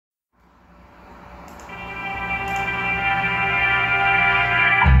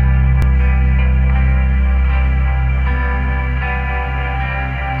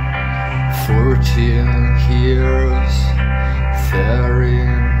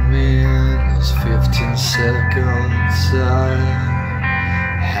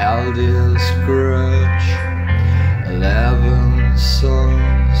called this Grudge. 11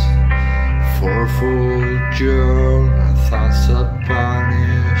 songs, 4 full journey, thoughts of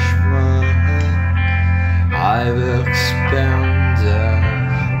punishment. I've expanded,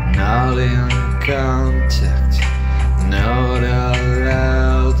 not in contact, not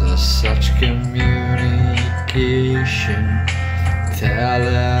allowed such communication.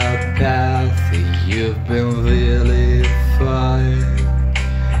 Telepathy, you've been vilified,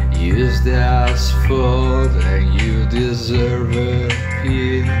 used as fodder. You deserve a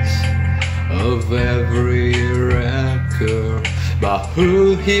piece of every record, but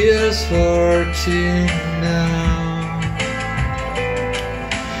who is hurting now?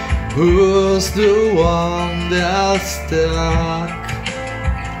 Who's the one that's stuck?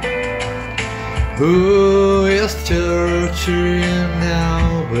 Who is torturing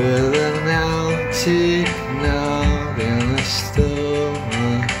now with an empty knot in the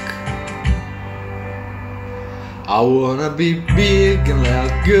stomach? I wanna be big and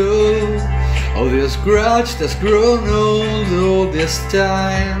let go of this grudge that's grown old all this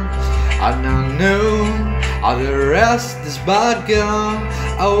time. I'm not known, all the rest is bygone.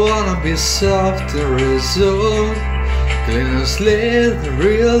 I wanna be soft and resolved, clean and slate and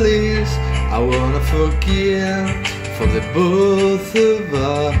release. I wanna forgive for the both of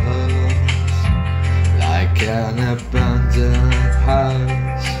us, like an abandoned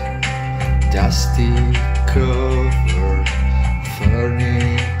house, dusty covered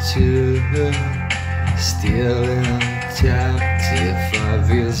furniture, still intact. If I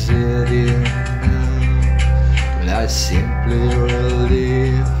visit it now, will I simply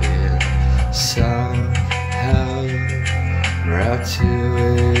relieve it somehow? Brought to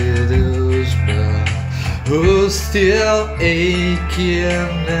those but who's still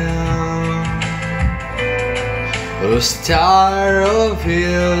aching now? Who's tired of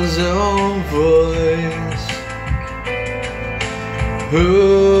his own voice?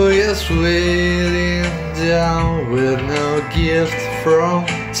 Who is waiting down with no gift from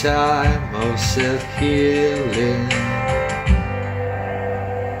time of set healing?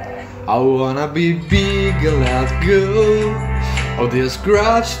 I wanna be big and let go of this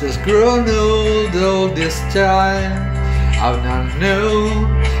grudge that's grown old all this time. I've not known,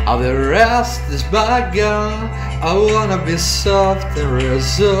 all the rest is bygone. I wanna be soft and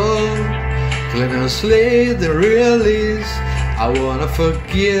resolved, clean and slate and release. I wanna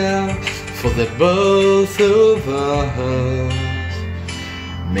forgive for the both of us.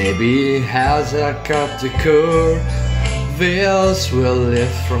 Maybe as I cut the cord, veils will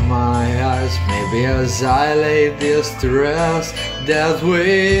lift from my eyes. Maybe as I lay this to rest, that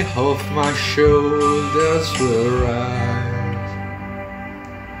weight off my shoulders will rise.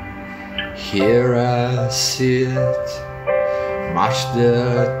 Here I sit, much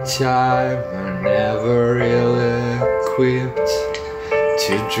the time I'm never ill-equipped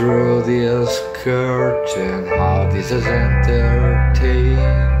to draw this curtain. How this is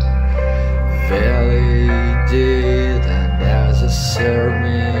entertained, validated, and as a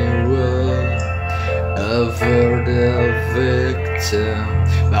sermon will avert the victim.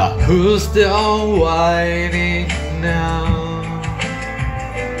 But who's done whining now?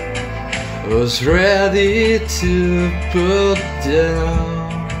 Who's ready to put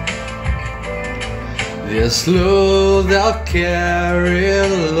down this load I'll carry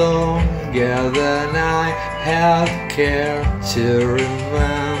longer than I had care to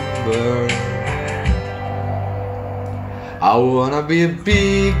remember? I wanna be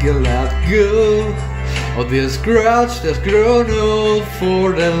big and let go of this grudge that's grown old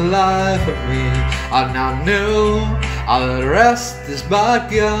for the life of me. I now know all the rest is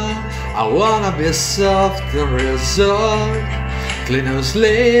bygone. I wanna be soft and resolved, clean and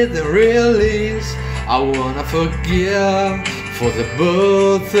slate and release. I wanna forgive for the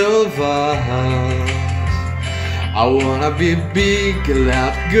both of us. I wanna be big and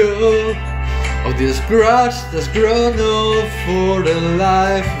let go of this grudge that's grown old for the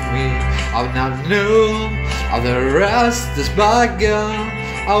life of me. I've not known, all the rest is bygone.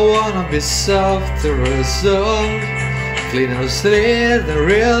 I wanna be soft and resolved, clean and slate and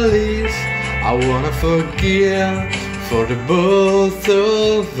release. I wanna forgive for the both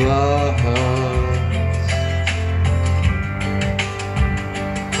of us.